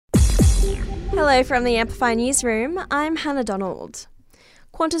Hello from the Amplify Newsroom, I'm Hannah Donald.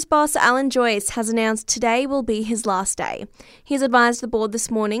 Qantas boss Alan Joyce has announced today will be his last day. He's advised the board this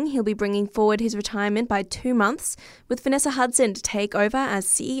morning he'll be bringing forward his retirement by 2 months, with Vanessa Hudson to take over as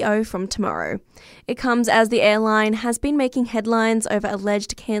CEO from tomorrow. It comes as the airline has been making headlines over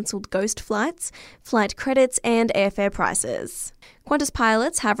alleged cancelled ghost flights, flight credits and airfare prices. Qantas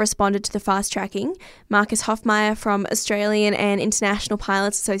pilots have responded to the fast-tracking. Marcus Hoffmeyer from Australian and International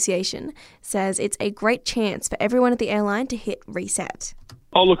Pilots Association says it's a great chance for everyone at the airline to hit reset.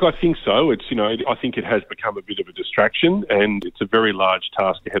 Oh, look, I think so. I think it has become a bit of a distraction, and it's a very large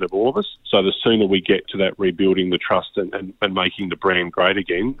task ahead of all of us. So the sooner we get to that rebuilding the trust and making the brand great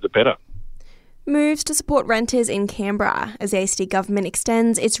again, the better. Moves to support renters in Canberra as the ACT government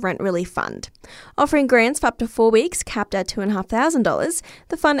extends its rent relief fund. Offering grants for up to 4 weeks, capped at $2,500,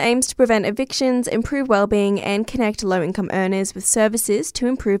 the fund aims to prevent evictions, improve wellbeing and connect low-income earners with services to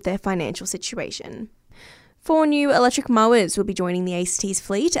improve their financial situation. 4 new electric mowers will be joining the ACT's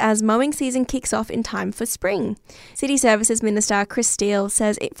fleet as mowing season kicks off in time for spring. City Services Minister Chris Steele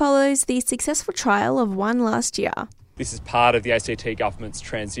says it follows the successful trial of one last year. This is part of the ACT government's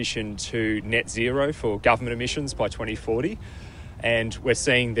transition to net zero for government emissions by 2040. And we're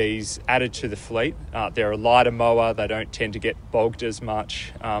seeing these added to the fleet. They're a lighter mower, they don't tend to get bogged as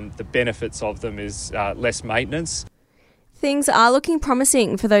much. The benefits of them is less maintenance. Things are looking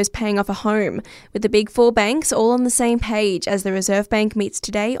promising for those paying off a home, with the big 4 banks all on the same page as the Reserve Bank meets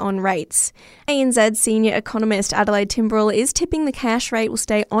today on rates. ANZ senior economist Adelaide Timbrell is tipping the cash rate will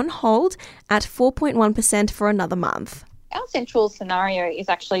stay on hold at 4.1% for another month. Our central scenario is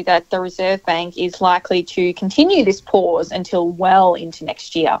actually that the Reserve Bank is likely to continue this pause until well into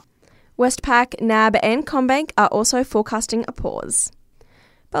next year. Westpac, NAB and CommBank are also forecasting a pause.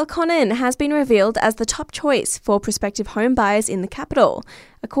 Belconnen has been revealed as the top choice for prospective home buyers in the capital,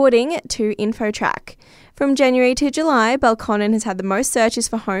 according to InfoTrack. From January to July, Belconnen has had the most searches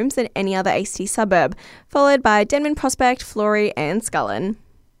for homes than any other ACT suburb, followed by Denman Prospect, Flory and Scullin.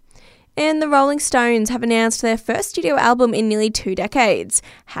 And the Rolling Stones have announced their first studio album in nearly 2 decades,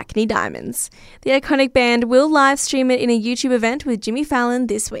 Hackney Diamonds. The iconic band will live stream it in a YouTube event with Jimmy Fallon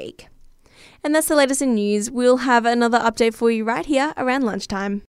this week. And that's the latest in news. We'll have another update for you right here around lunchtime.